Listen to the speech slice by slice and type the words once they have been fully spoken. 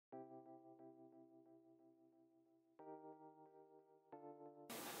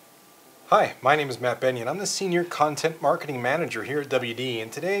Hi, my name is Matt Bennion. I'm the Senior Content Marketing Manager here at WD,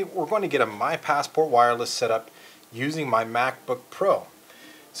 and today we're going to get a My Passport Wireless set up using my MacBook Pro.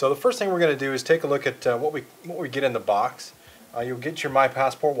 So the first thing we're going to do is take a look at what we get in the box. You'll get your My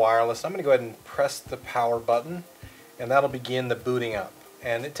Passport Wireless. I'm going to go ahead and press the power button, and that'll begin the booting up.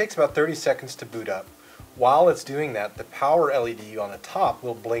 And it takes about 30 seconds to boot up. While it's doing that, the power LED on the top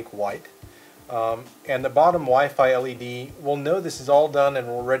will blink white. And the bottom Wi-Fi LED will know this is all done and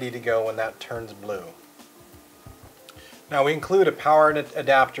we're ready to go when that turns blue. Now we include a power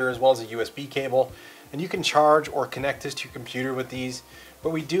adapter as well as a USB cable, and you can charge or connect this to your computer with these, but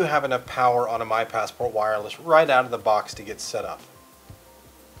we do have enough power on a My Passport Wireless right out of the box to get set up.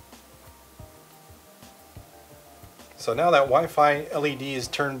 So now that Wi-Fi LED is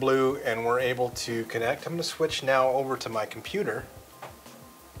turned blue and we're able to connect, I'm going to switch now over to my computer.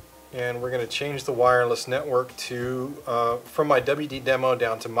 And we're going to change the wireless network to from my WD demo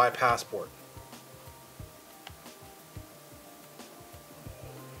down to My Passport.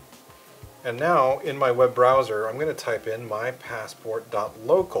 And now in my web browser I'm going to type in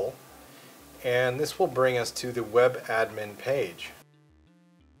mypassport.local, and this will bring us to the web admin page.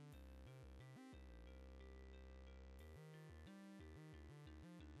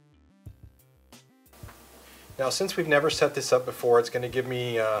 Now, since we've never set this up before, it's going to give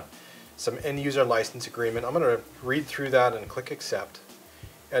me some end user license agreement. I'm going to read through that and click accept.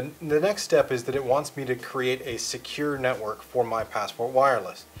 And the next step is that it wants me to create a secure network for My Passport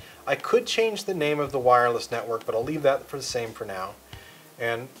Wireless. I could change the name of the wireless network, but I'll leave that for the same for now.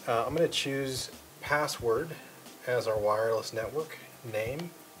 And I'm going to choose password as our wireless network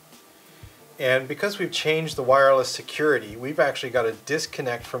name. And because we've changed the wireless security, we've actually got to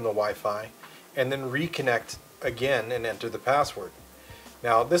disconnect from the Wi-Fi and then reconnect again and enter the password.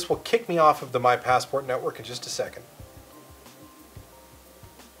 Now this will kick me off of the My Passport network in just a second.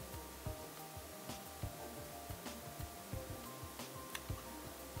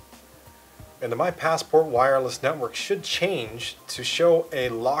 And the My Passport Wireless network should change to show a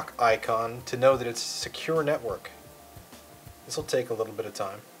lock icon to know that it's a secure network. This will take a little bit of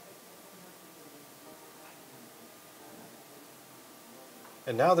time.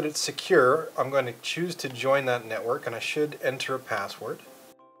 And now that it's secure, I'm going to choose to join that network, and I should enter a password.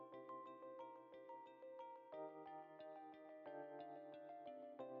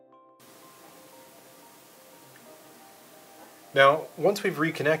 Now, once we've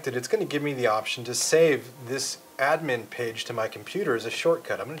reconnected, it's going to give me the option to save this admin page to my computer as a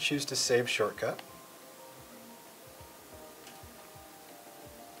shortcut. I'm going to choose to save shortcut.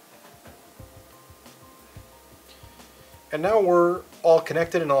 And now we're all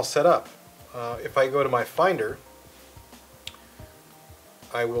connected and all set up. If I go to my Finder,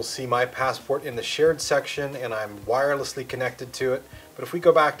 I will see My Passport in the shared section and I'm wirelessly connected to it. But if we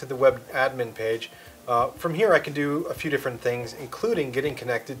go back to the web admin page, from here I can do a few different things, including getting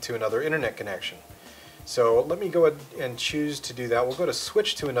connected to another internet connection. So let me go ahead and choose to do that. We'll go to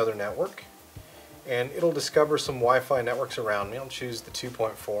switch to another network, and it'll discover some Wi-Fi networks around me. I'll choose the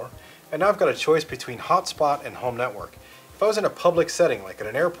 2.4. And now I've got a choice between hotspot and home network. If I was in a public setting, like at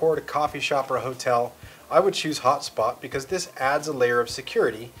an airport, a coffee shop, or a hotel, I would choose hotspot because this adds a layer of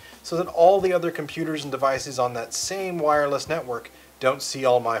security so that all the other computers and devices on that same wireless network don't see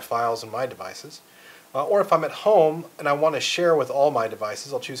all my files and my devices. Or if I'm at home and I want to share with all my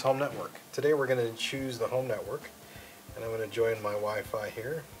devices, I'll choose home network. Today we're going to choose the home network, and I'm going to join my Wi-Fi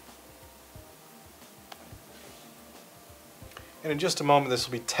here. And in just a moment this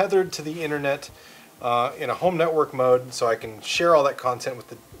will be tethered to the internet in a home network mode, so I can share all that content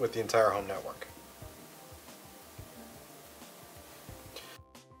with the entire home network.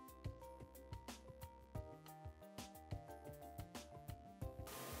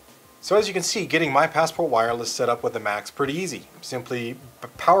 So as you can see, getting My Passport Wireless set up with the Mac's pretty easy. Simply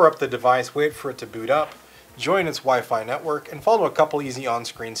power up the device, wait for it to boot up, join its Wi-Fi network, and follow a couple easy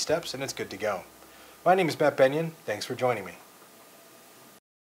on-screen steps, and it's good to go. My name is Matt Bennion. Thanks for joining me.